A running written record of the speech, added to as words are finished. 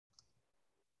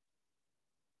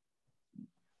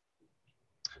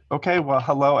Okay, well,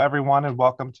 hello everyone and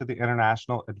welcome to the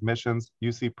International Admissions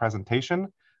UC presentation.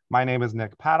 My name is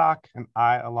Nick Paddock and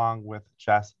I, along with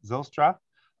Jess Zylstra,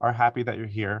 are happy that you're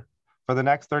here. For the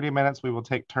next 30 minutes, we will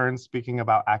take turns speaking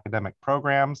about academic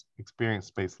programs,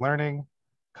 experience-based learning,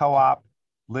 co-op,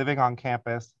 living on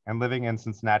campus, and living in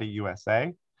Cincinnati,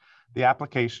 USA, the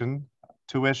application,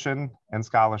 tuition, and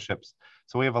scholarships.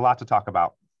 So we have a lot to talk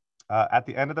about. At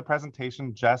the end of the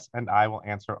presentation, Jess and I will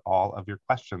answer all of your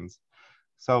questions.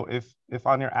 So if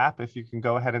on your app, if you can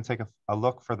go ahead and take a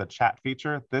look for the chat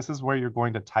feature, this is where you're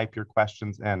going to type your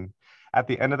questions in. At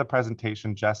the end of the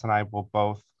presentation, Jess and I will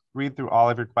both read through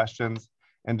all of your questions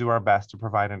and do our best to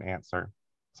provide an answer.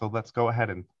 So let's go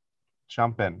ahead and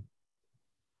jump in.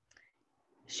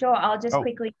 Sure, I'll just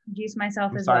quickly introduce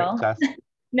myself as well. Jess.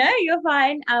 No, you're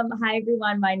fine. Hi,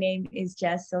 everyone. My name is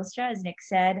Jess Zylstra, as Nick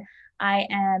said. I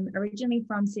am originally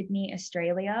from Sydney,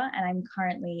 Australia, and I'm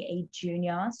currently a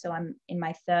junior. So I'm in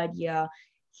my third year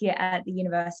here at the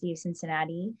University of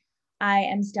Cincinnati. I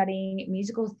am studying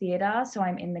musical theatre, so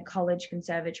I'm in the College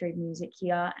Conservatory of Music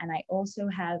here. And I also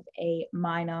have a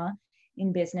minor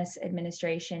in business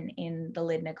administration in the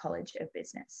Lindner College of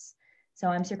Business. So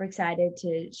I'm super excited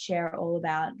to share all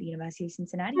about the University of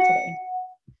Cincinnati today.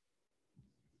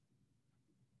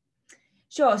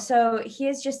 Sure, so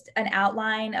here's just an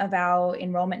outline of our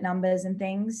enrollment numbers and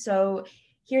things. So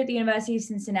here at the University of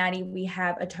Cincinnati, we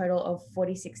have a total of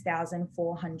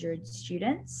 46,400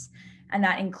 students, and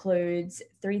that includes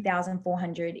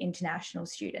 3,400 international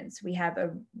students. We have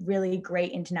a really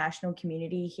great international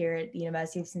community here at the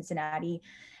University of Cincinnati,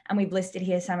 and we've listed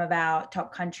here some of our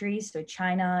top countries, so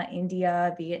China,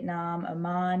 India, Vietnam,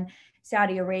 Oman,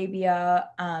 Saudi Arabia,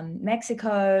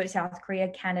 Mexico, South Korea,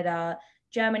 Canada,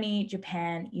 Germany,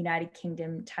 Japan, United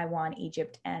Kingdom, Taiwan,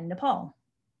 Egypt, and Nepal.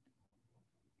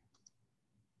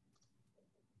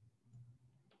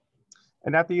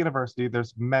 And at the university,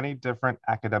 there's many different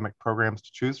academic programs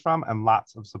to choose from and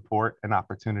lots of support and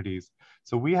opportunities.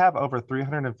 So we have over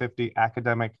 350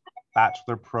 academic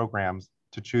bachelor programs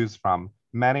to choose from.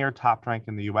 Many are top ranked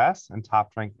in the US and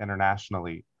top ranked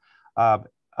internationally.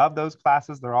 Of those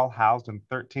classes, they're all housed in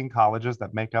 13 colleges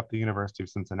that make up the University of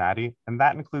Cincinnati, and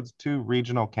that includes 2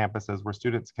 regional campuses where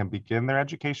students can begin their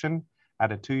education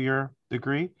at a 2-year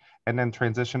degree and then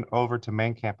transition over to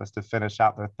main campus to finish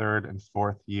out their 3rd and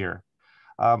 4th year.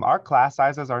 Our class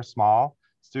sizes are small.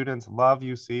 Students love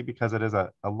UC because it is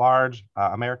a large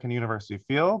American university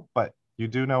feel, but you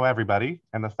do know everybody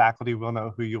and the faculty will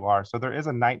know who you are. So there is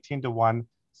a 19-to-1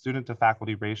 student to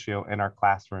faculty ratio in our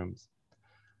classrooms.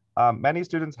 Many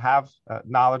students have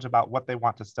knowledge about what they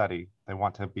want to study. They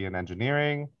want to be in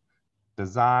engineering,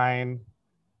 design,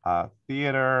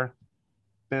 theater,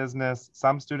 business.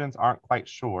 Some students aren't quite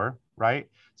sure, right?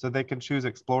 So they can choose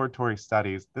exploratory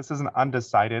studies. This is an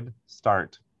undecided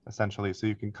start, essentially. So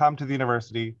you can come to the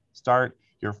university, start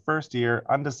your first year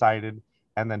undecided,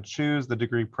 and then choose the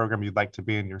degree program you'd like to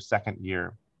be in your 2nd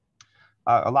year.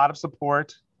 A lot of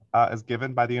support is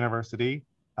given by the university.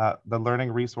 The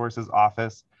Learning Resources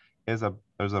Office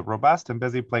there's a robust and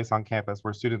busy place on campus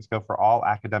where students go for all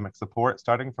academic support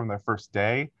starting from their first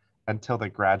day until they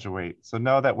graduate. So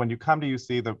know that when you come to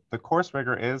UC, the course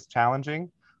rigor is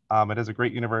challenging. It is a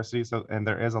great university, and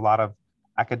there is a lot of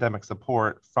academic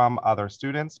support from other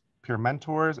students, peer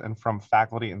mentors, and from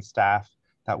faculty and staff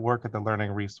that work at the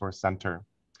Learning Resource Center.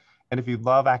 And if you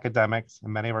love academics,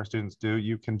 and many of our students do,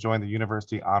 you can join the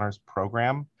University Honors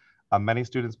Program. Many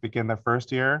students begin their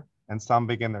 1st year and some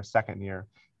begin their 2nd year.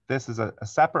 This is a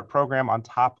separate program on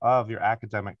top of your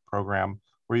academic program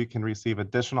where you can receive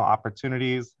additional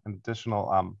opportunities and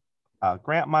additional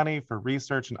grant money for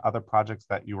research and other projects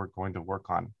that you are going to work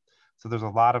on. So there's a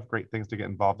lot of great things to get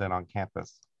involved in on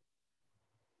campus.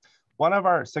 One of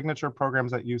our signature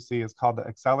programs at UC is called the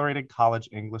Accelerated College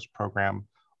English Program,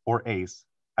 or ACE,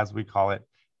 as we call it.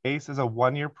 ACE is a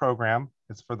 1-year program.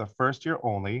 It's for the 1st year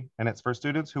only, and it's for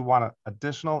students who want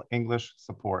additional English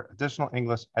support, additional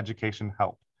English education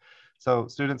help. So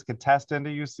students can test into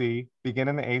UC, begin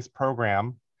in the ACE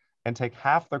program, and take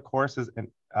half their courses in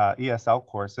ESL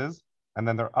courses, and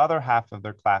then their other half of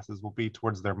their classes will be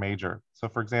towards their major. So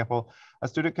for example, a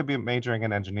student could be majoring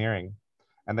in engineering,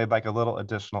 and they'd like a little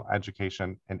additional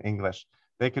education in English.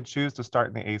 They could choose to start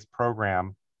in the ACE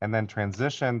program and then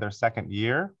transition their 2nd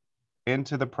year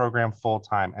into the program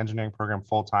full-time, engineering program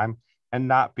full-time, and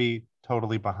not be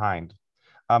totally behind.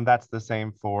 That's the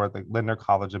same for the Lindner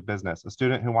College of Business. A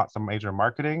student who wants some major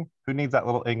marketing, who needs that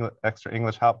little extra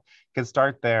English help, can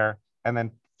start there and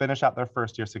then finish out their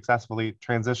 1st year successfully,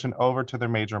 transition over to their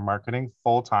major marketing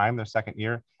full-time, their 2nd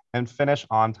year, and finish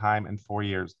on time in 4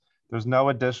 years. There's no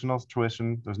additional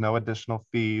tuition, there's no additional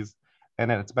fees,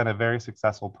 and it's been a very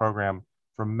successful program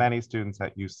for many students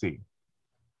at UC.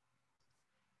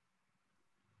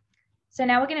 So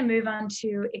now we're going to move on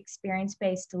to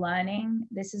experience-based learning.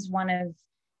 This is one of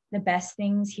the best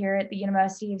things here at the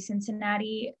University of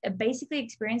Cincinnati. Basically,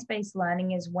 experience-based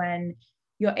learning is when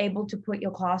you're able to put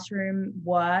your classroom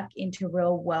work into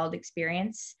real-world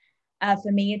experience.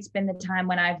 For me, it's been the time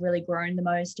when I've really grown the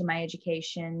most in my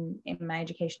education, in my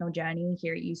educational journey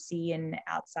here at UC and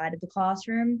outside of the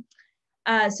classroom.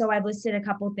 So I've listed a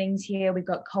couple of things here. We've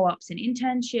got co-ops and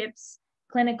internships,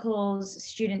 clinicals,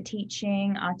 student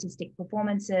teaching, artistic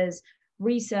performances,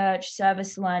 research,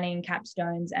 service learning,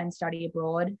 capstones, and study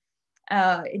abroad.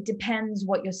 It depends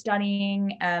what you're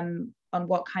studying, on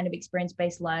what kind of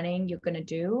experience-based learning you're going to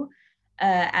do.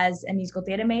 As a musical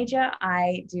theater major,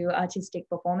 I do artistic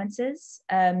performances.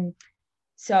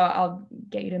 So I'll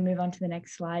get you to move on to the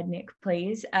next slide, Nick,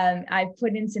 please. I've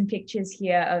put in some pictures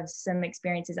here of some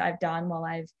experiences I've done while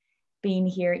I've been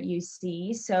here at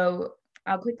UC. So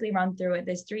I'll quickly run through it.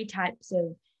 There's 3 types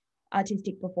of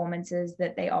artistic performances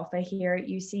that they offer here at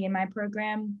UC in my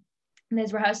program. And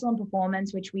there's rehearsal and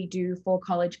performance, which we do for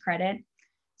college credit.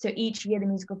 So each year, the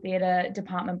musical theater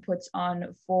department puts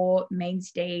on 4 main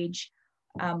stage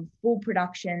full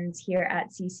productions here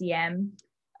at CCM.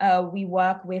 We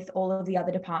work with all of the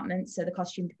other departments, so the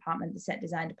costume department, the set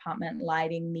design department,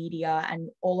 lighting, media, and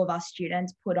all of our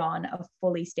students put on a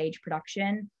fully staged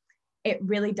production. It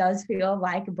really does feel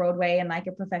like a Broadway and like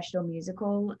a professional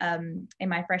musical. In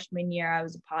my freshman year, I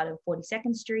was a part of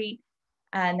 42nd Street,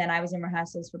 and then I was in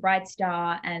rehearsals for Bright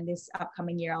Star, and this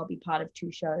upcoming year, I'll be part of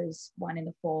 2 shows, one in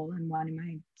the fall and one in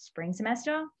my spring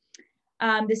semester.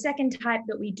 The second type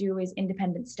that we do is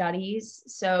independent studies.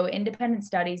 So independent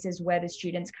studies is where the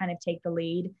students kind of take the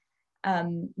lead.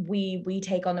 We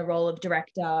take on the role of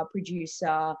director,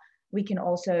 producer. We can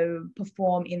also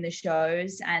perform in the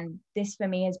shows. And this for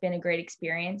me has been a great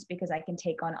experience because I can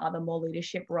take on other more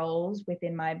leadership roles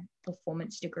within my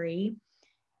performance degree.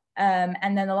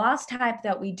 And then the last type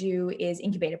that we do is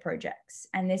incubator projects.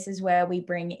 And this is where we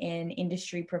bring in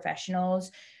industry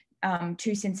professionals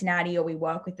to Cincinnati, or we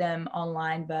work with them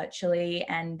online virtually,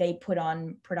 and they put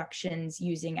on productions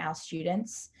using our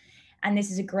students. And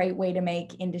this is a great way to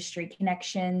make industry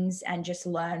connections and just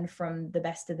learn from the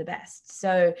best of the best.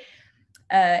 So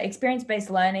experience-based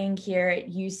learning here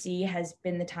at UC has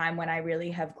been the time when I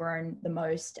really have grown the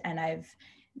most, and I've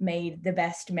made the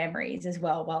best memories as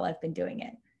well while I've been doing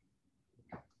it.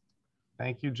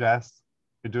 Thank you, Jess.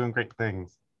 You're doing great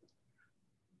things.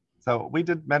 So we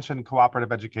did mention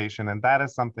cooperative education, and that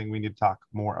is something we need to talk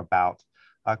more about.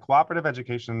 Cooperative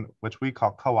education, which we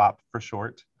call co-op for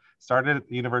short, started at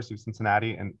the University of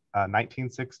Cincinnati in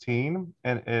 1916,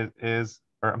 and it is,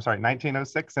 or I'm sorry,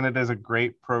 1906, and it is a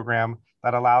great program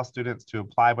that allows students to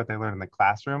apply what they learn in the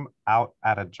classroom out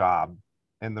at a job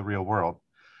in the real world.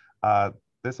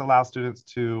 This allows students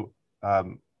to,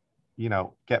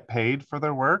 get paid for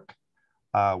their work,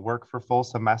 work for full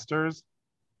semesters,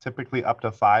 typically up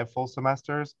to 5 full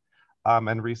semesters,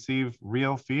 and receive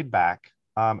real feedback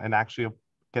and actually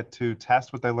get to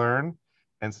test what they learn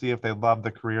and see if they love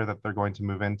the career that they're going to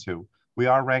move into. We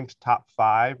are ranked top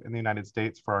 5 in the United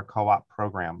States for our co-op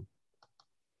program.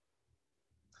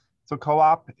 So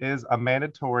co-op is a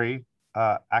mandatory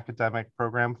academic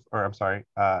program, or I'm sorry,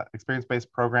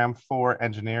 experience-based program for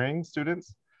engineering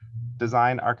students,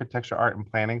 design, architecture, art, and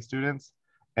planning students,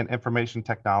 and information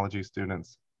technology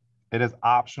students. It is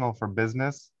optional for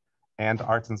business and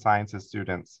arts and sciences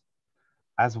students.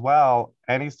 As well,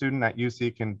 any student at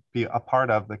UC can be a part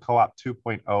of the Co-op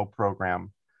 2.0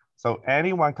 program. So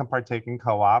anyone can partake in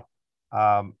co-op.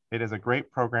 It is a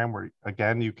great program where,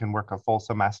 again, you can work a full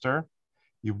semester.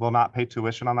 You will not pay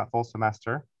tuition on that full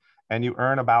semester, and you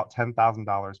earn about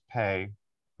 $10,000 pay,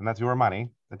 and that's your money.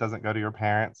 It doesn't go to your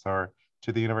parents or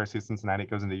to the University of Cincinnati. It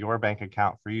goes into your bank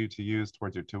account for you to use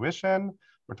towards your tuition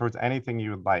or towards anything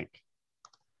you would like.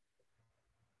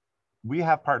 We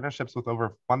have partnerships with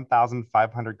over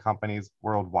 1,500 companies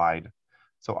worldwide.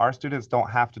 So our students don't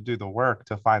have to do the work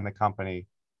to find the company,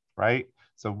 right?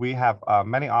 So we have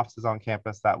many offices on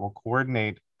campus that will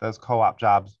coordinate those co-op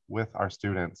jobs with our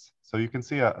students. So you can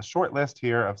see a short list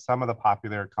here of some of the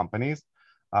popular companies.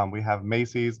 We have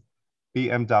Macy's,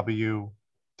 BMW,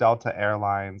 Delta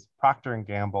Airlines, Procter &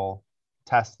 Gamble,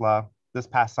 Tesla. This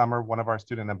past summer, one of our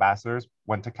student ambassadors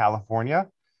went to California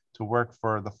to work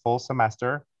for the full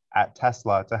semester at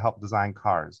Tesla to help design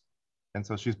cars. And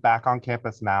so she's back on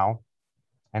campus now,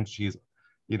 and she's,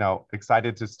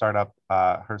 excited to start up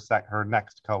her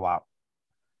next co-op.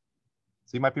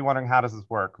 So you might be wondering, how does this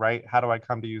work, right? How do I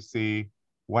come to UC?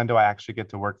 when do I actually get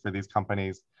to work for these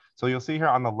companies? So you'll see here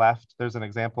on the left, there's an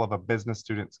example of a business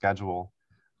student schedule.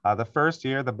 The first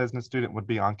year, the business student would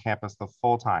be on campus the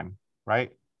full time,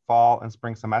 right? Fall and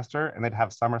spring semester, and they'd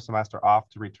have summer semester off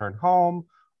to return home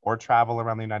or travel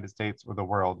around the United States or the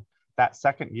world. That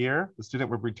second year, the student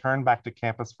would return back to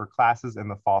campus for classes in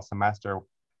the fall semester.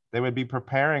 They would be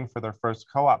preparing for their first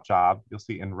co-op job, you'll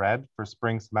see in red, for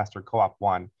spring semester co-op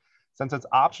 1. Since it's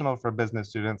optional for business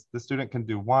students, the student can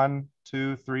do 1,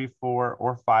 2, 3, 4,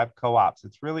 or 5 co-ops.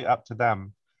 It's really up to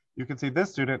them. You can see this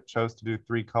student chose to do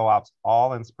 3 co-ops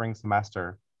all in spring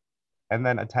semester and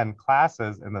then attend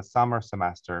classes in the summer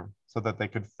semester so that they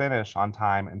could finish on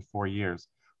time in 4 years.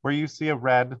 Where you see a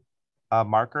red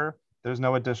marker, there's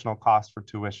no additional cost for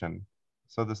tuition.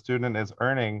 So the student is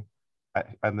earning,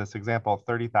 in this example,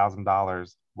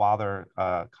 $30,000 while they're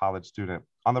a college student.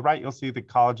 On the right, you'll see the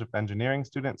College of Engineering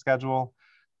student schedule.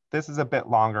 This is a bit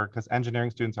longer because engineering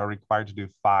students are required to do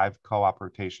 5 co-op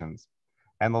rotations.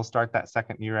 And they'll start that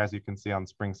second year, as you can see on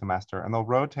spring semester, and they'll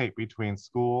rotate between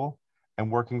school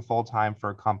and working full-time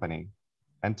for a company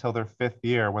until their 5th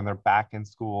year when they're back in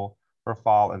school for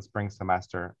fall and spring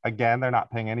semester. Again, they're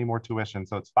not paying any more tuition.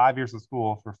 So it's 5 years of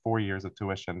school for 4 years of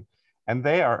tuition. And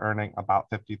they are earning about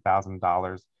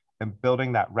 $50,000 and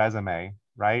building that resume,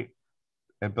 right?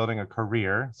 And building a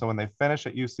career. So when they finish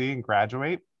at UC and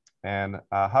graduate and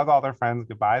hug all their friends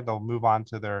goodbye, they'll move on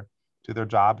to their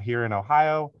job here in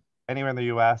Ohio, anywhere in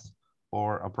the US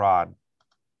or abroad.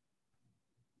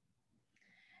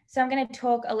 So I'm going to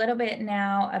talk a little bit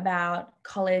now about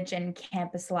college and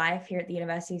campus life here at the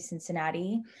University of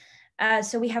Cincinnati.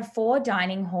 So we have 4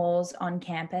 dining halls on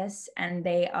campus, and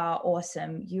they are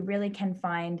awesome. You really can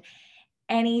find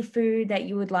any food that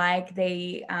you would like.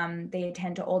 They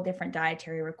attend to all different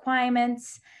dietary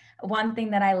requirements. One thing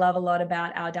that I love a lot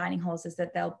about our dining halls is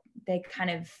that they kind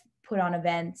of put on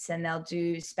events and they'll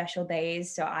do special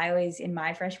days. So I always, in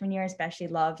my freshman year, especially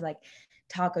loved like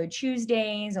Taco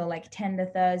Tuesdays or like Tender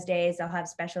Thursdays. They'll have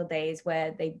special days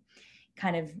where they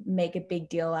kind of make a big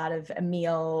deal out of a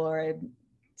meal or a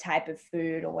type of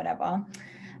food or whatever.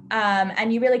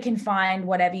 And you really can find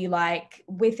whatever you like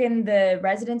within the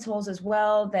residence halls as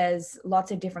well. There's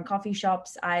lots of different coffee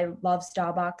shops. I love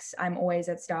Starbucks. I'm always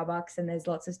at Starbucks, and there's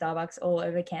lots of Starbucks all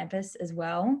over campus as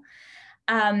well.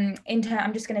 I'm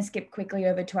just going to skip quickly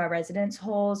over to our residence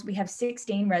halls. We have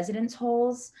 16 residence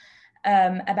halls.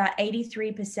 About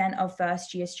 83% of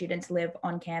first year students live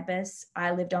on campus.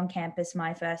 I lived on campus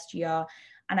my first year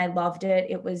and I loved it.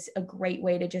 It was a great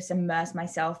way to just immerse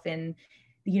myself in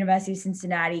the University of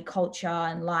Cincinnati culture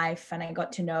and life. And I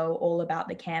got to know all about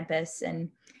the campus and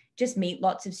just meet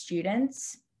lots of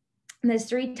students. And there's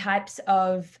 3 types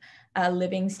of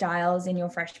living styles in your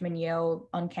freshman year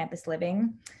on campus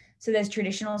living. So there's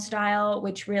traditional style,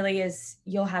 which really is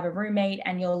you'll have a roommate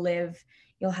and you'll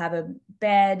have a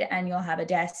bed and you'll have a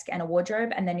desk and a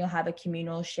wardrobe, and then you'll have a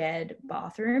communal shared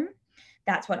bathroom.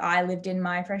 That's what I lived in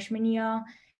my freshman year.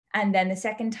 And then the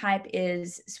second type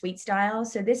is suite style.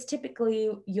 So this typically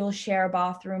you'll share a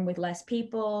bathroom with less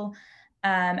people,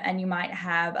 and you might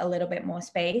have a little bit more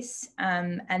space.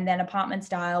 And then apartment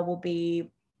style will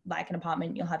be like an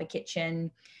apartment. You'll have a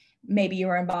kitchen, maybe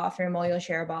your own bathroom, or you'll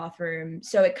share a bathroom.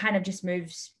 So it kind of just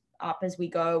moves up as we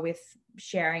go with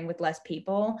sharing with less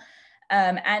people.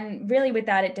 And really with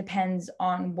that, it depends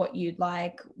on what you'd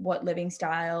like, what living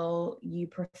style you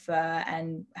prefer,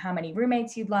 and how many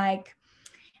roommates you'd like.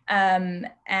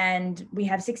 And we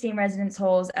have 16 residence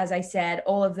halls. As I said,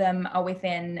 all of them are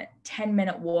within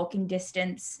 10-minute walking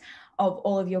distance of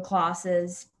all of your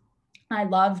classes. I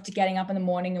loved getting up in the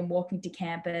morning and walking to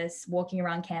campus, walking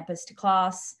around campus to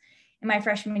class. In my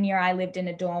freshman year, I lived in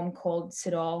a dorm called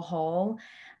Siddall Hall.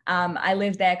 I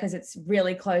lived there because it's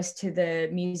really close to the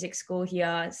music school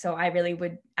here. So I really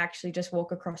would actually just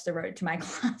walk across the road to my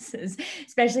classes,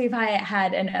 especially if I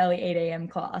had an early 8 a.m.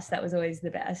 class. That was always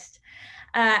the best.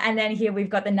 And then here we've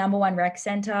got the #1 rec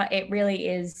center. It really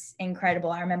is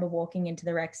incredible. I remember walking into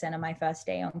the rec center my first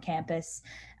day on campus.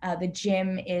 The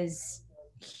gym is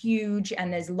huge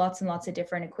and there's lots and lots of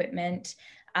different equipment.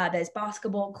 There's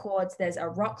basketball courts, there's a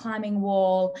rock climbing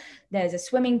wall, there's a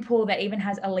swimming pool that even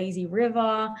has a lazy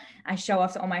river. I show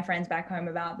off to all my friends back home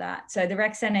about that. So the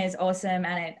rec center is awesome,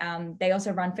 and they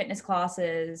also run fitness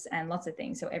classes and lots of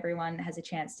things. So everyone has a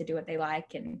chance to do what they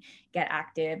like and get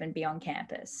active and be on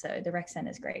campus. So the rec center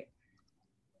is great.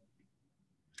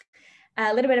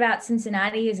 A little bit about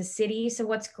Cincinnati as a city. So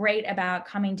what's great about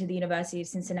coming to the University of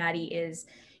Cincinnati is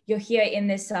you're here in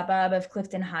this suburb of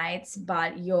Clifton Heights,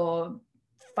 but you're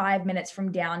 5 minutes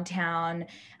from downtown.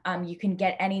 You can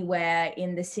get anywhere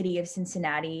in the city of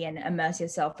Cincinnati and immerse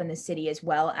yourself in the city as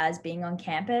well as being on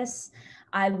campus.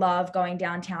 I love going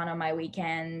downtown on my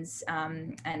weekends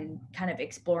and kind of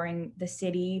exploring the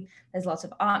city. There's lots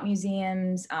of art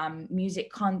museums,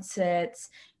 music concerts,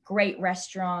 great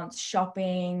restaurants,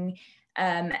 shopping.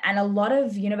 And a lot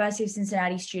of University of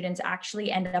Cincinnati students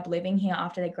actually end up living here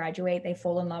after they graduate. They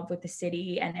fall in love with the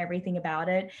city and everything about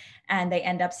it, and they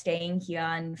end up staying here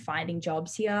and finding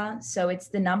jobs here. So it's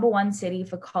the #1 city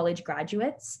for college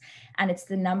graduates, and it's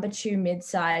the #2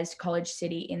 mid-sized college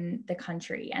city in the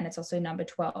country, and it's also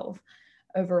 #12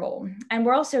 overall. And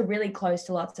we're also really close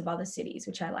to lots of other cities,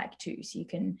 which I like too. So you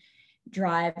can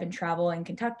drive and travel in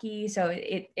Kentucky. So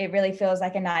it really feels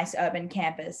like a nice urban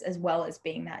campus as well as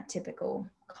being that typical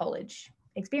college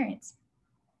experience.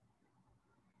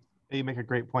 You make a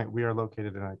great point. We are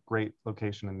located in a great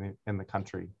location in the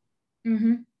country.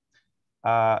 Mm-hmm.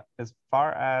 As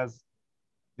far as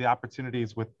the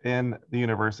opportunities within the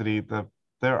university,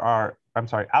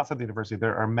 outside the university,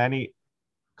 there are many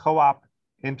co-op,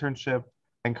 internship,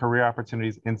 and career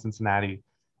opportunities in Cincinnati.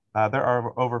 There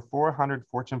are over 400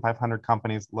 Fortune 500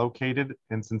 companies located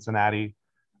in Cincinnati.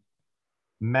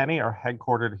 Many are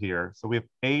headquartered here. So we have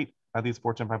 8 of these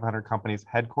Fortune 500 companies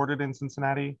headquartered in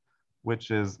Cincinnati,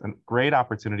 which is a great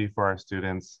opportunity for our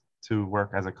students to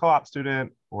work as a co-op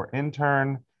student or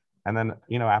intern. And then,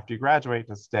 after you graduate,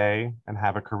 to stay and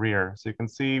have a career. So you can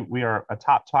see we are a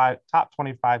top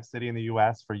 25 city in the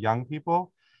US for young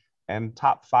people, and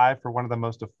top 5 for one of the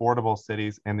most affordable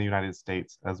cities in the United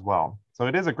States as well. So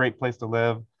it is a great place to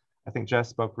live. I think Jess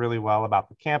spoke really well about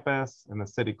the campus and the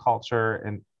city culture.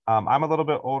 And I'm a little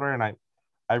bit older, and I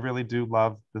really do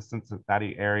love the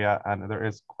Cincinnati area, and there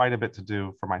is quite a bit to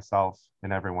do for myself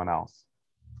and everyone else.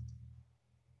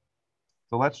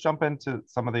 So let's jump into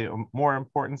some of the more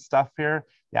important stuff here,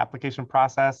 the application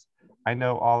process. I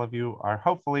know all of you are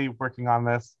hopefully working on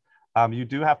this. You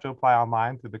do have to apply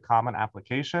online through the Common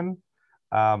Application.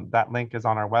 That link is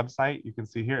on our website. You can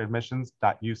see here,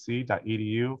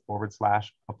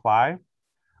 admissions.uc.edu/apply.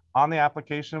 On the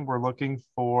application, we're looking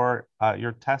for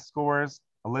your test scores,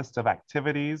 a list of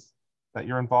activities that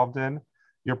you're involved in,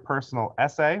 your personal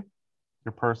essay,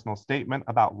 your personal statement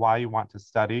about why you want to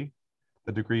study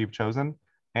the degree you've chosen,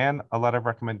 and a letter of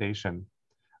recommendation.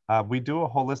 We do a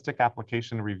holistic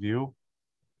application review.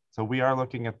 So we are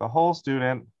looking at the whole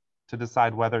student to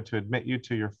decide whether to admit you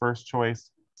to your first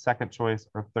choice, second choice,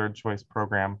 or third choice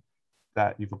program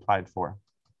that you've applied for.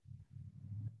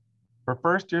 For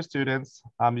first-year students,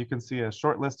 you can see a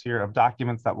short list here of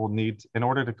documents that we'll need in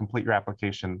order to complete your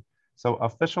application. So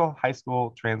official high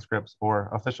school transcripts or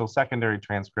official secondary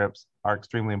transcripts are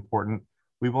extremely important.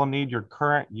 We will need your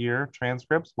current year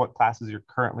transcripts, what classes you're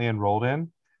currently enrolled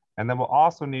in. And then we'll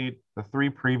also need the 3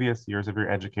 previous years of your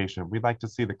education. We'd like to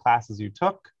see the classes you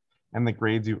took and the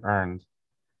grades you earned,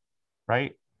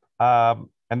 right?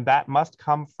 And that must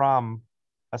come from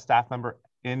a staff member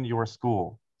in your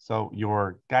school. So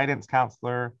your guidance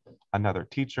counselor, another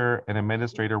teacher, an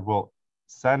administrator will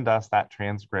send us that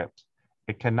transcript.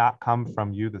 It cannot come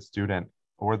from you, the student,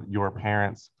 or your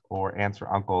parents or aunts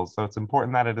or uncles. So it's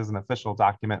important that it is an official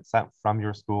document sent from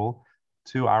your school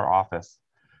to our office.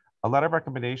 A letter of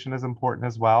recommendation is important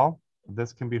as well.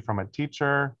 This can be from a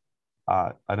teacher,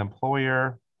 an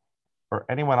employer, or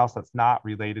anyone else that's not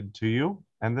related to you.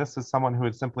 And this is someone who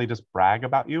would simply just brag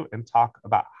about you and talk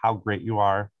about how great you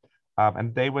are.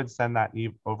 And they would send that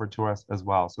over to us as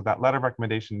well. So that letter of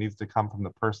recommendation needs to come from the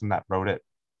person that wrote it.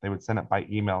 They would send it by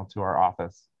email to our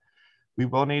office. We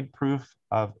will need proof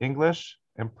of English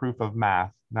and proof of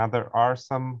math. Now there are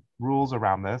some rules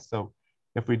around this. So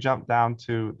if we jump down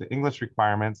to the English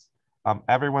requirements,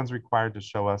 everyone's required to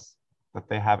show us that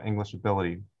they have English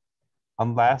ability,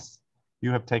 unless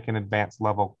you have taken advanced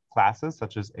level classes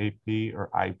such as AP or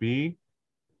IB,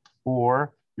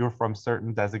 or you're from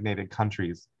certain designated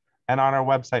countries. And on our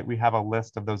website, we have a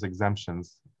list of those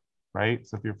exemptions, right?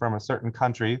 So if you're from a certain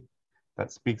country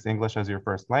that speaks English as your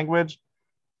first language,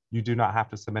 you do not have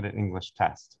to submit an English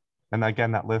test. And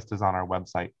again, that list is on our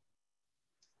website.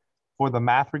 For the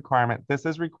math requirement, this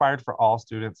is required for all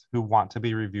students who want to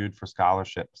be reviewed for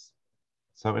scholarships.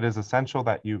 So it is essential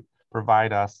that you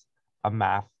provide us a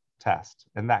math test.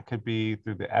 And that could be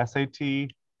through the SAT,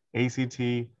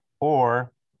 ACT,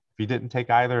 or if you didn't take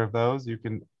either of those, you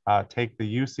can take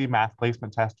the UC math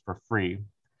placement test for free.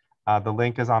 The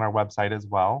link is on our website as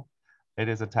well. It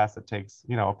is a test that takes,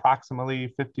 approximately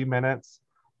 50 minutes.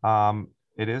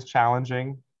 It is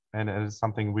challenging, and it is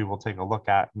something we will take a look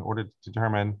at in order to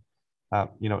determine,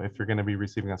 if you're going to be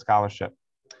receiving a scholarship.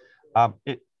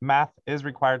 Math is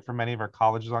required for many of our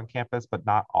colleges on campus, but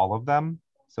not all of them.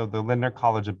 So the Lindner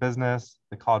College of Business,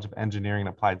 the College of Engineering and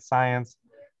Applied Science,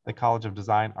 the College of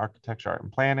Design, Architecture, Art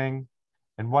and Planning,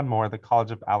 and one more, the College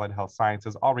of Allied Health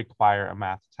Sciences, all require a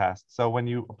math test. So when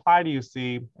you apply to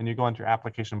UC and you go into your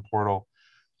application portal,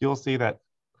 you'll see that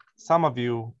some of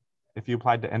you, if you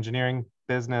applied to engineering,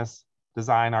 business,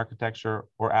 design, architecture,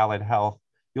 or allied health,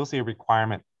 you'll see a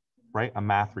requirement, right? A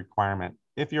math requirement.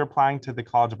 If you're applying to the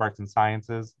College of Arts and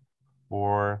Sciences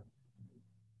or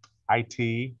IT,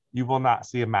 you will not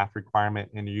see a math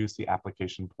requirement in your UC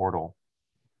application portal.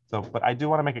 So, but I do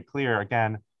want to make it clear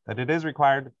again that it is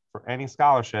required for any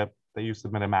scholarship that you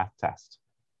submit a math test,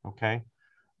 okay?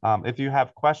 If you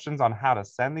have questions on how to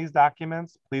send these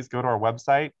documents, please go to our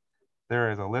website.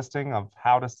 There is a listing of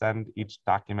how to send each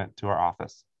document to our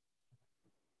office.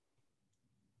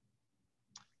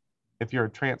 If you're a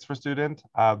transfer student,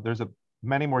 there's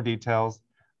many more details.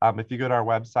 If you go to our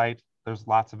website, there's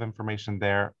lots of information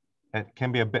there. It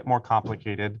can be a bit more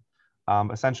complicated.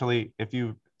 Essentially, if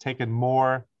you've taken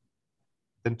more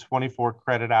than 24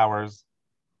 credit hours,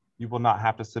 you will not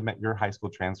have to submit your high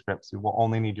school transcripts. You will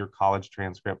only need your college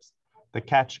transcripts. The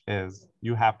catch is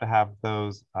you have to have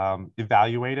those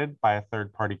evaluated by a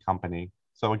third-party company.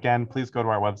 So again, please go to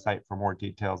our website for more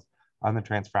details on the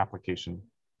transfer application.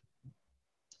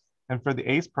 And for the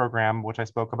ACE program, which I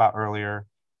spoke about earlier,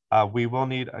 we will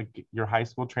need your high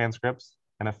school transcripts,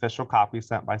 an official copy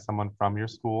sent by someone from your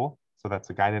school. So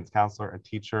that's a guidance counselor, a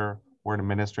teacher, or an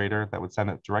administrator that would send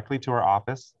it directly to our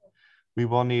office. We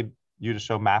will need you to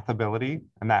show math ability,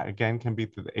 and that again can be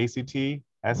through the ACT,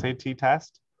 SAT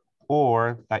test,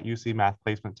 or that UC math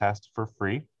placement test for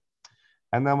free.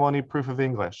 And then we'll need proof of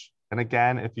English. And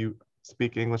again, if you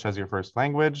speak English as your first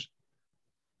language,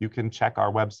 you can check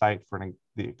our website for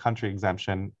the country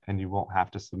exemption and you won't have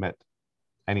to submit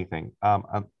anything.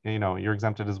 You know, you're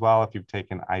exempted as well if you've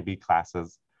taken IB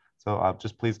classes. So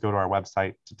just please go to our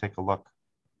website to take a look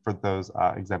for those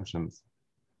exemptions.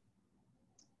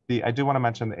 I do want to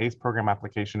mention the ACE program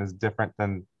application is different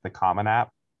than the Common App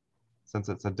since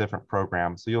it's a different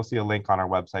program. So you'll see a link on our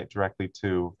website directly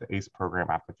to the ACE program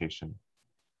application.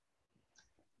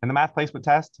 And the math placement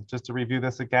test, just to review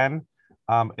this again,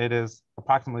 it is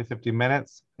approximately 50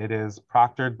 minutes. It is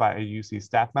proctored by a UC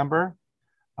staff member.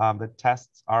 The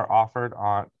tests are offered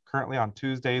currently on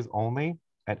Tuesdays only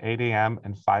at 8 a.m.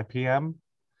 and 5 p.m.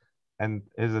 And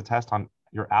it is a test on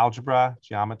your algebra,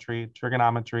 geometry,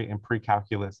 trigonometry, and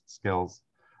pre-calculus skills.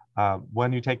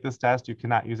 When you take this test, you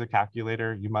cannot use a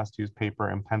calculator. You must use paper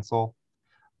and pencil.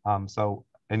 And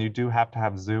you do have to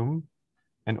have Zoom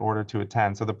in order to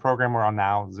attend. So the program we're on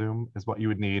now, Zoom, is what you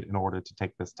would need in order to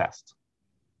take this test.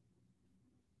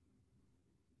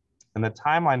 And the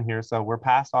timeline here, so we're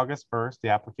past August 1st, the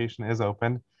application is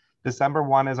open. December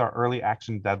 1 is our early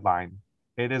action deadline.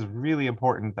 It is really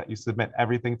important that you submit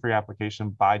everything for your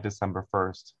application by December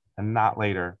 1st and not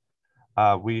later.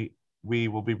 We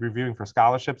will be reviewing for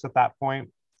scholarships at that point,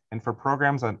 and for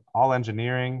programs on all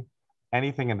engineering,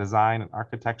 anything in design and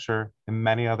architecture, and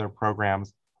many other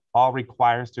programs, all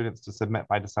require students to submit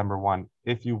by December 1.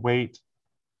 If you wait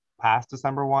past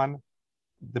December 1,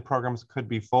 the programs could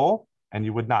be full and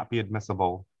you would not be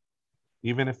admissible.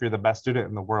 Even if you're the best student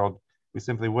in the world, we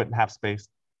simply wouldn't have space,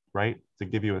 right, to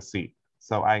give you a seat.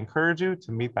 So I encourage you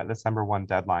to meet that December 1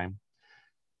 deadline.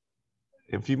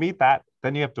 If you meet that,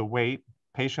 then you have to wait,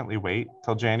 patiently wait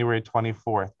till January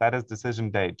 24th. That is decision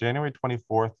day. January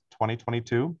 24th,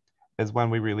 2022 is when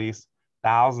we release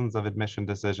thousands of admission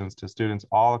decisions to students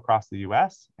all across the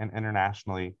US and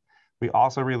internationally. We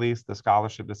also release the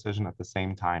scholarship decision at the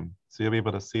same time. So you'll be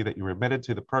able to see that you were admitted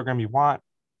to the program you want,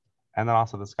 and then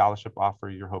also the scholarship offer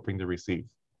you're hoping to receive.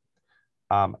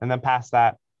 And then past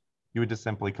that, you would just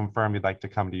simply confirm you'd like to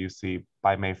come to UC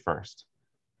by May 1st.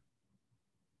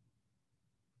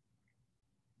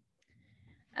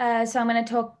 So I'm going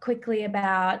to talk quickly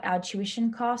about our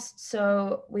tuition costs.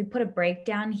 So we put a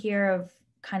breakdown here of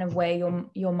kind of where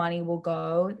your money will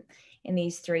go in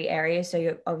these three areas.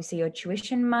 So obviously your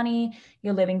tuition money,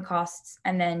 your living costs,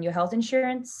 and then your health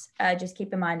insurance. Just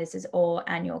keep in mind, this is all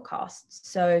annual costs.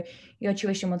 So your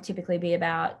tuition will typically be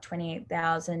about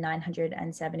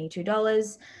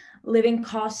 $28,972. Living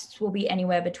costs will be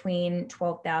anywhere between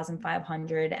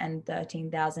 $12,500 and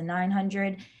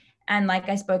 $13,900. And like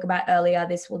I spoke about earlier,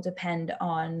 this will depend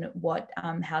on what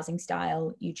housing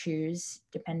style you choose,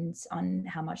 depends on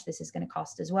how much this is going to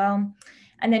cost as well.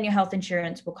 And then your health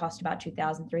insurance will cost about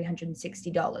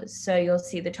 $2,360. So you'll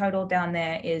see the total down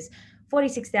there is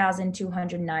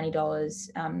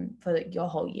 $46,290 for your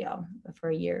whole year, for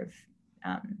a year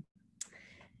of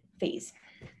fees.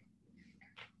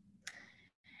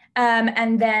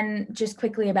 And then just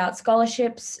quickly about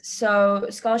scholarships. So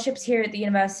scholarships here at the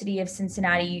University of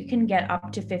Cincinnati, you can get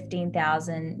up to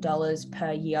 $15,000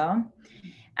 per year.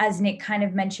 As Nick kind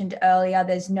of mentioned earlier,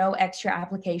 there's no extra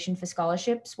application for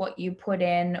scholarships. What you put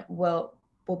in will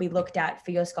be looked at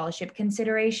for your scholarship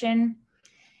consideration.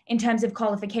 In terms of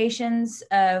qualifications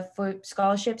for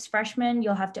scholarships, freshmen,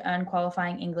 you'll have to earn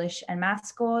qualifying English and math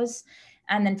scores.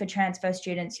 And then for transfer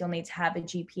students, you'll need to have a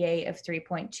GPA of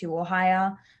 3.2 or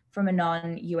higher from a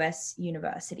non-US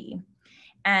university.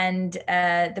 And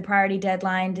the priority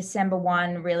deadline, December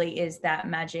 1, really is that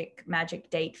magic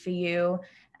date for you.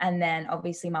 And then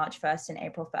obviously March 1st and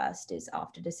April 1st is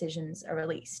after decisions are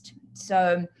released.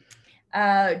 So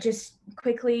just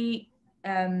quickly,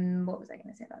 what was I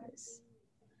going to say about this?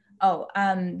 Oh,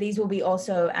 these will be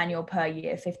also annual per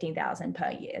year, 15,000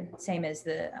 per year, same as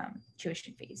the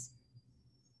tuition fees.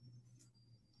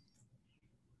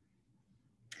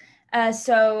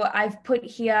 So I've put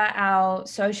here our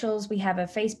socials. We have a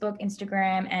Facebook,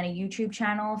 Instagram, and a YouTube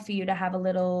channel for you to have a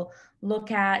little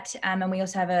look at. And we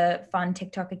also have a fun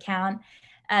TikTok account.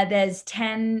 There's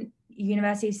 10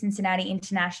 University of Cincinnati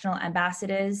International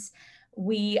Ambassadors.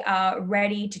 We are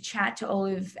ready to chat to all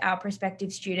of our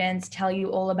prospective students, tell you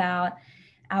all about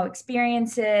our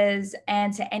experiences,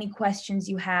 answer any questions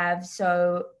you have.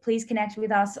 So please connect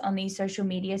with us on these social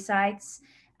media sites.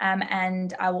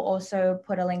 And I will also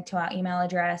put a link to our email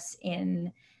address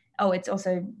in, it's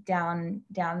also down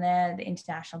there, the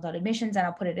international.admissions, and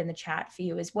I'll put it in the chat for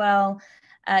you as well.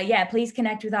 Yeah, please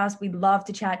connect with us. We'd love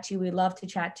to chat to you. We love to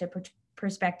chat to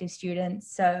prospective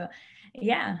students. So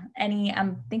yeah, I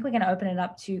think we're going to open it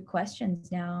up to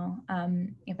questions now.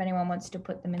 If anyone wants to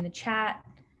put them in the chat.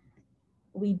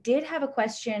 We did have a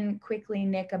question quickly,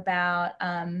 Nick, about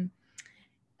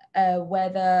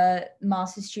whether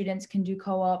master's students can do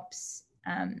co-ops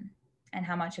and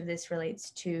how much of this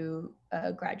relates to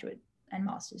graduate and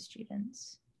master's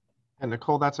students. And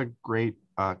Nicole, that's a great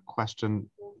question.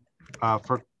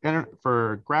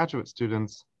 For graduate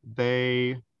students,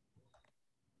 they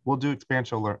will do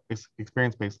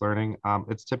experience-based learning.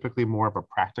 It's typically more of a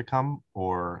practicum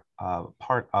or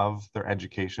part of their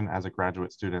education as a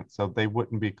graduate student. So they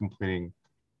wouldn't be completing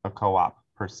a co-op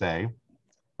per se,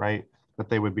 right? But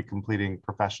they would be completing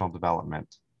professional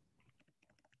development.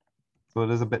 So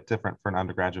it is a bit different for an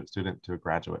undergraduate student to a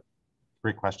graduate.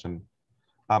 Great question.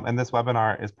 And this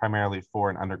webinar is primarily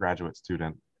for an undergraduate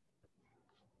student.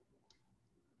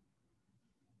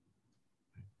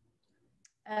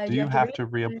 Do you have to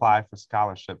reapply for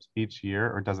scholarships each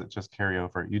year, or does it just carry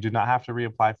over? You do not have to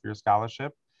reapply for your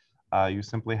scholarship. You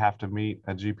simply have to meet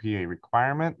a GPA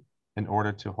requirement in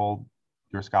order to hold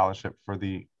your scholarship for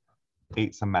the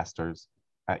 8 semesters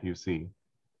at UC.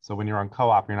 So when you're on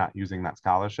co-op, you're not using that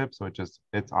scholarship. So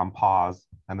it's on pause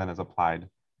and then is applied.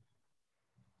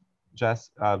 Jess,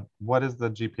 what is the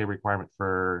GPA requirement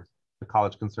for the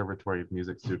College Conservatory of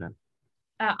Music student?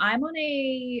 I'm on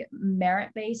a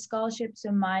merit-based scholarship,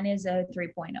 so mine is a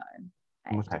 3.0.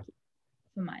 Okay.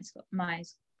 For my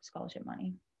scholarship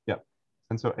money. Yep.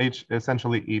 And so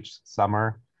essentially each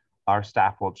summer, our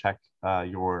staff will check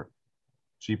your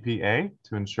GPA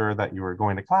to ensure that you are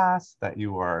going to class, that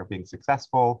you are being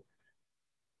successful,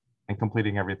 and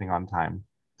completing everything on time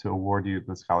to award you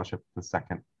the scholarship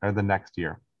the next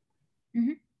year.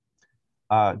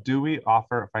 Mm-hmm. Do we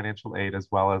offer financial aid as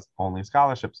well as only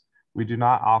scholarships? We do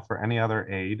not offer any other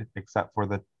aid except for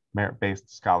the merit-based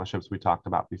scholarships we talked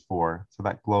about before. So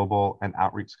that global and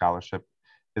outreach scholarship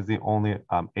is the only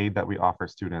aid that we offer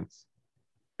students.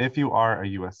 If you are a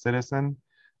US citizen,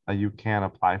 you can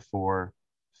apply for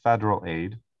federal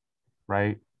aid,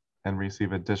 right? And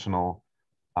receive additional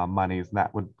monies. And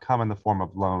that would come in the form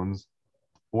of loans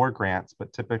or grants,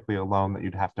 but typically a loan that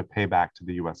you'd have to pay back to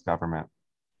the US government.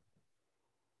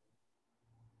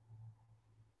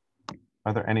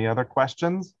 Are there any other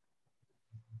questions?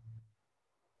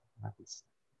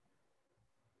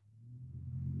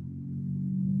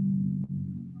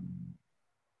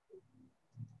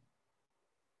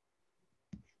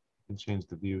 Can change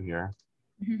the view here.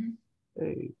 Mm-hmm.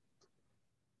 Hey.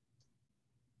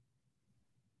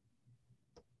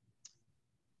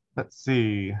 Let's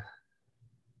see.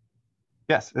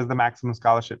 Yes, is the maximum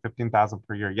scholarship 15,000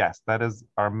 per year? Yes, that is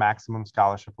our maximum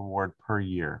scholarship award per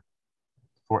year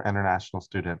for international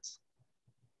students.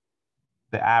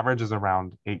 The average is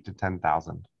around 8,000 to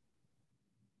 10,000.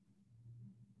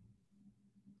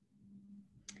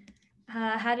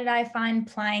 How did I find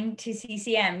applying to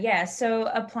CCM? Yeah,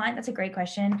 so that's a great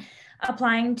question.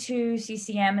 Applying to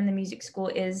CCM and the music school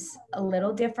is a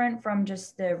little different from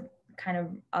just the kind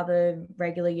of other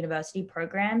regular university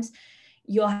programs.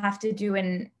 You'll have to do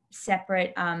a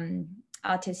separate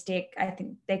artistic, I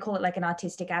think they call it like an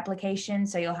artistic application.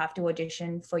 So you'll have to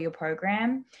audition for your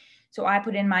program. So I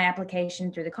put in my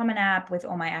application through the Common App with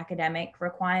all my academic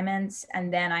requirements.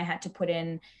 And then I had to put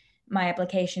in my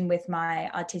application with my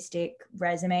artistic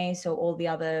resume. So all the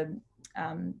other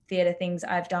theater things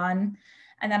I've done.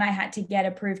 And then I had to get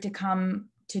approved to come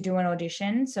to do an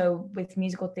audition. So with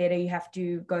musical theater, you have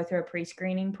to go through a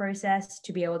pre-screening process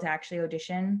to be able to actually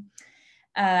audition.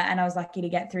 And I was lucky to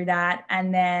get through that.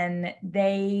 And then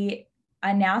they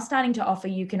are now starting to offer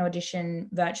you can audition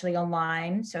virtually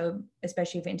online. So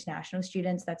especially for international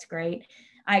students, that's great.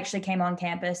 I actually came on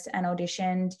campus and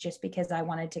auditioned just because I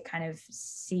wanted to kind of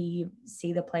see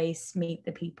the place, meet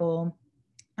the people,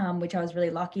 which I was really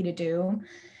lucky to do.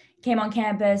 Came on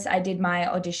campus, I did my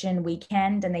audition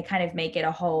weekend, and they kind of make it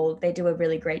a whole, they do a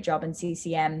really great job in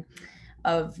CCM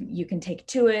of you can take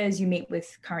tours, you meet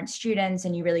with current students,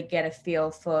 and you really get a feel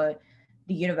for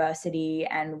the university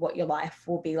and what your life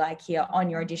will be like here on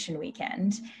your audition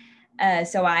weekend.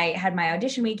 So I had my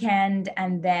audition weekend,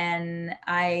 and then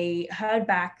I heard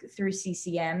back through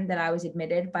CCM that I was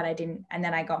admitted, but I didn't. And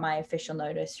then I got my official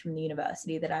notice from the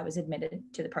university that I was admitted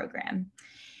to the program.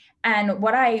 And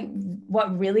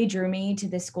what really drew me to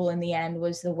this school in the end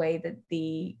was the way that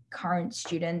the current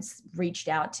students reached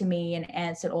out to me and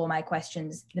answered all my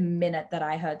questions the minute that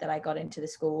I heard that I got into the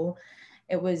school.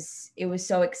 It was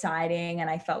so exciting, and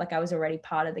I felt like I was already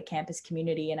part of the campus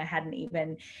community, and I hadn't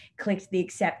even clicked the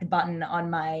accept button on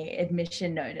my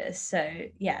admission notice. So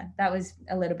yeah, that was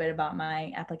a little bit about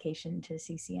my application to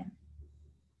CCM.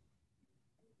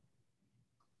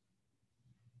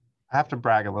 I have to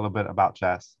brag a little bit about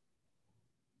Jess.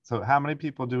 So how many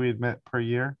people do we admit per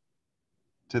year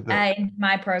to My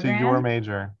to program, your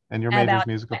major, and your major is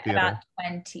musical theater? About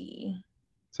 20.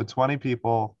 So 20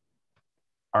 people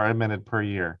are admitted per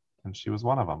year, and she was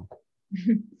one of them.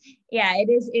 Yeah, it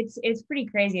is. It's pretty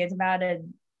crazy. It's about a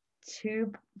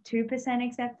 2%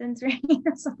 acceptance rate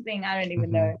or something. I don't even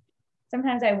know.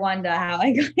 Sometimes I wonder how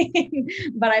I got in,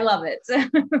 but I love it. So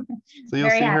you'll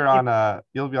see her on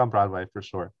you'll be on Broadway for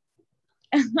sure.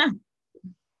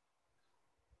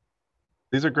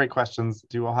 These are great questions.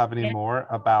 Do you all have any more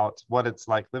about what it's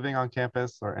like living on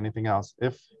campus or anything else?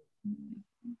 If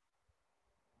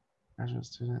graduate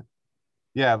student,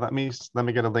 yeah, let me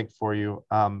get a link for you.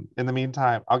 In the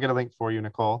meantime, I'll get a link for you,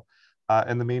 Nicole.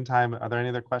 In the meantime, are there any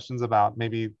other questions about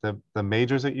maybe the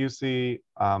majors at UC,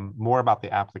 more about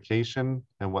the application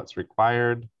and what's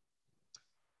required?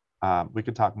 We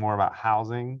could talk more about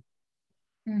housing.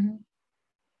 Mm-hmm.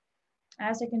 I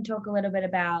also can talk a little bit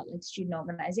about like student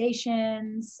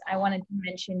organizations. I wanted to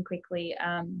mention quickly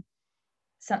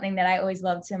something that I always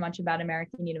loved so much about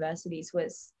American universities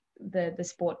was the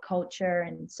sport culture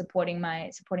and supporting my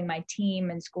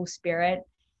team and school spirit.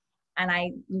 And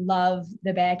I love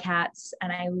the Bearcats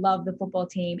and I love the football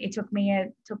team. It took me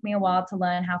a while to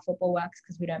learn how football works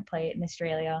because we don't play it in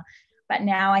Australia. But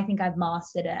now I think I've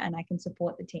mastered it and I can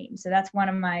support the team. So that's one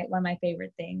of my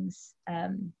favorite things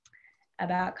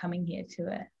about coming here to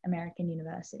an American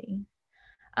university.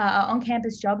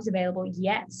 On-campus jobs available?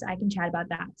 Yes, I can chat about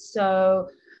that. So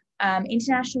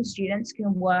international students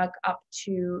can work up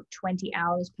to 20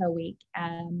 hours per week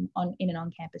in an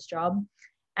on-campus job.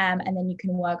 And then you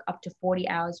can work up to 40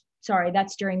 hours. Sorry,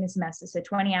 that's during the semester. So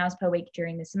 20 hours per week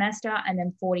during the semester, and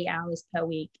then 40 hours per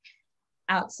week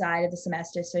outside of the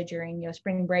semester. So during your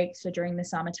spring break, so during the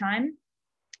summertime.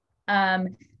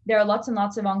 There are lots and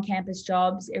lots of on-campus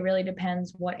jobs. It really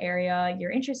depends what area you're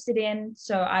interested in.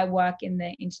 So I work in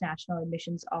the International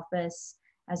Admissions Office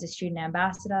as a student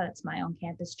ambassador. That's my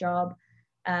on-campus job.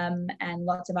 And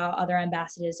lots of our other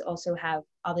ambassadors also have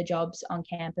other jobs on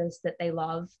campus that they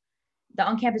love. The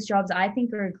on-campus jobs, I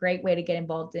think, are a great way to get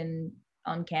involved in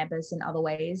on campus in other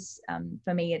ways.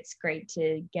 For me, it's great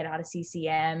to get out of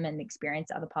CCM and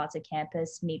experience other parts of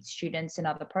campus, meet students in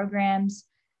other programs.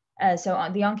 So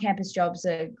the on-campus jobs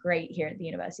are great here at the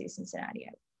University of Cincinnati,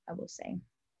 I will say.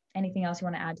 Anything else you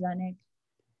want to add to that, Nick?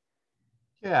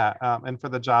 Yeah, and for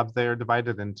the jobs, they are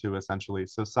divided into essentially.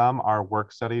 So some are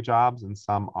work study jobs and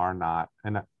some are not.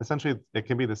 And essentially, it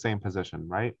can be the same position,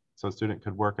 right? So a student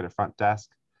could work at a front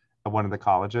desk at one of the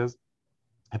colleges.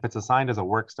 If it's assigned as a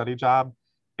work study job,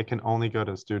 it can only go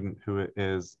to a student who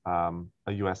is a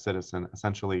US citizen,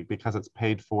 essentially, because it's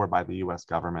paid for by the US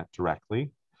government directly.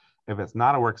 If it's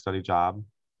not a work study job,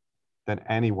 then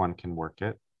anyone can work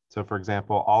it. So for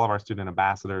example, all of our student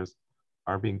ambassadors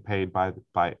are being paid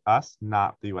by us,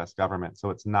 not the US government.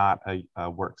 So it's not a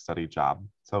work study job.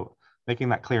 So making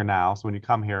that clear now, so when you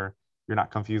come here, you're not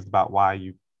confused about why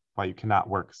you cannot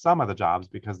work some of the jobs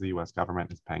because the US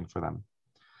government is paying for them.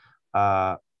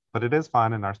 But it is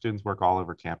fun and our students work all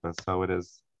over campus. So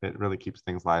it really keeps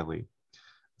things lively.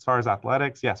 As far as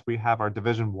athletics, yes, we have our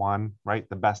Division I, right?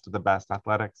 The best of the best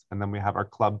athletics. And then we have our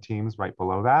club teams right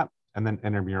below that, and then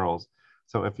intramurals.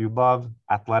 So if you love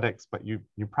athletics, but you're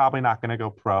probably not going to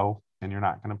go pro and you're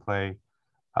not going to play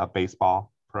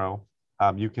baseball pro,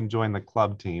 you can join the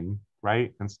club team,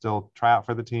 right? And still try out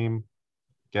for the team,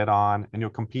 get on, and you'll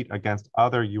compete against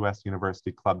other US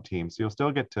university club teams. So you'll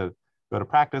still get to go to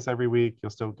practice every week.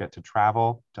 You'll still get to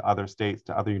travel to other states,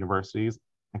 to other universities,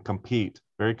 and compete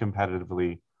very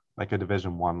competitively like a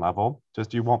Division I level.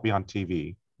 Just you won't be on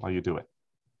TV while you do it.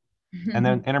 And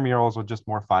then intramurals are just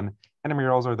more fun.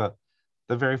 Intramurals are the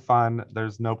very fun.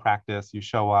 There's no practice. You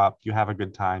show up, you have a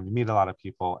good time, you meet a lot of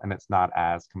people, and it's not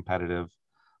as competitive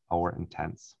or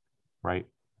intense, right?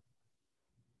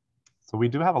 So we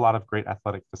do have a lot of great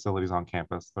athletic facilities on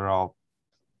campus. They're all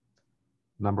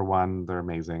number one, they're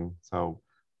amazing. So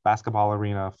basketball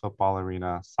arena, football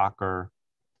arena, soccer,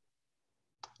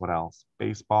 what else?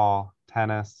 Baseball,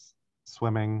 tennis,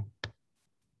 swimming,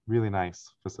 really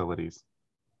nice facilities.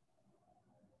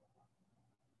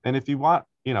 And if you want,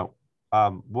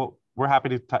 we're happy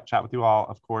to chat with you all,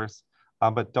 of course,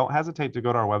 but don't hesitate to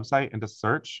go to our website and to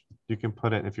search. You can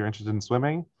put it, if you're interested in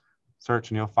swimming, search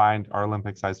and you'll find our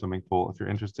Olympic-sized swimming pool. If you're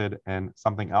interested in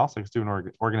something else, like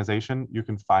student organization, you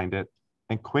can find it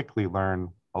and quickly learn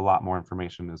a lot more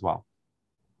information as well.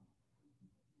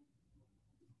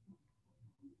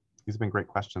 These have been great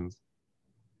questions.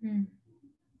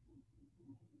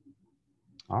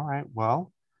 All right,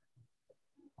 well,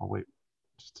 I'll wait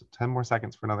just 10 more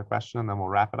seconds for another question and then we'll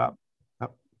wrap it up. Oh,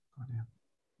 yeah.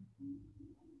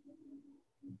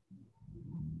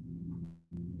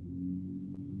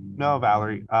 No,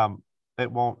 Valerie,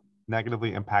 it won't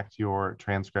negatively impact your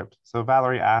transcript. So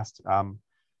Valerie asked,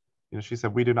 she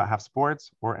said, we do not have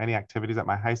sports or any activities at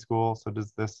my high school. So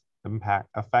does this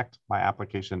affect my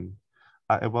application?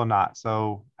 It will not.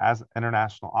 So as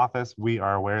international office, we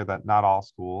are aware that not all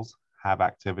schools have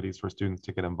activities for students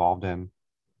to get involved in.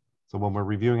 So when we're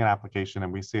reviewing an application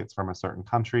and we see it's from a certain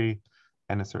country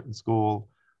and a certain school,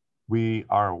 we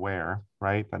are aware,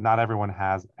 right, that not everyone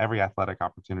has every athletic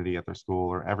opportunity at their school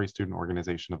or every student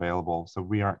organization available. So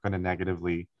we aren't going to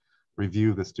negatively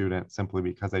review the student simply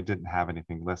because they didn't have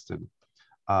anything listed.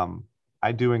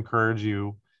 I do encourage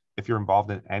you, if you're involved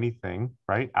in anything,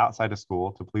 right, outside of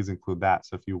school, to please include that.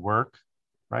 So if you work,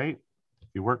 right, if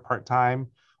you work part-time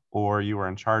or you are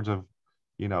in charge of,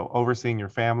 overseeing your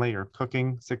family or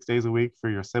cooking 6 days a week for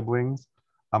your siblings,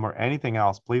 or anything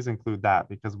else, please include that,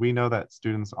 because we know that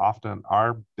students often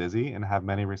are busy and have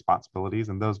many responsibilities,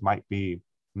 and those might be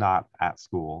not at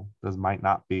school. Those might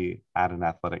not be at an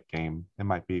athletic game. It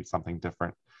might be something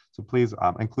different. So please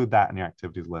include that in your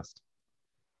activities list.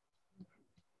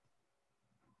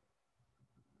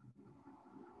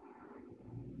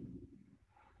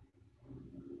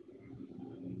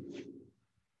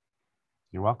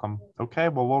 You're welcome. Okay,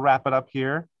 well, we'll wrap it up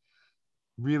here.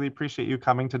 Really appreciate you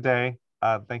coming today.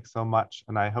 Thanks so much.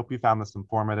 And I hope you found this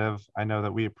informative. I know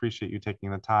that we appreciate you taking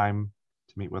the time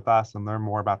to meet with us and learn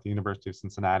more about the University of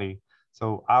Cincinnati.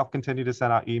 So I'll continue to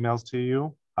send out emails to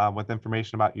you with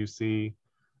information about UC,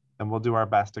 and we'll do our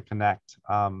best to connect.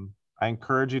 I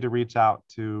encourage you to reach out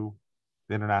to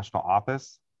the international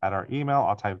office at our email.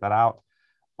 I'll type that out,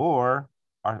 or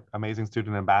our amazing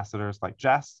student ambassadors like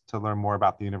Jess to learn more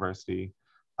about the university.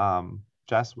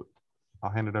 Jess, I'll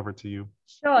hand it over to you.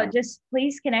 Sure. Just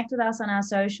please connect with us on our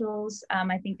socials.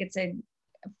 I think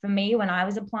for me, when I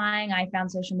was applying, I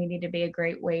found social media to be a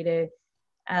great way to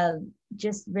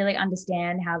just really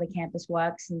understand how the campus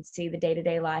works and see the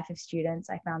day-to-day life of students.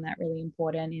 I found that really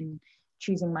important in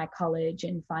choosing my college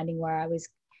and finding where I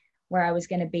was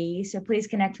going to be. So please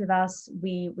connect with us.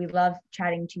 We love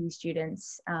chatting to you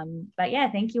students. But yeah,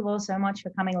 thank you all so much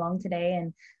for coming along today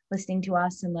and listening to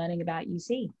us and learning about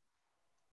UC.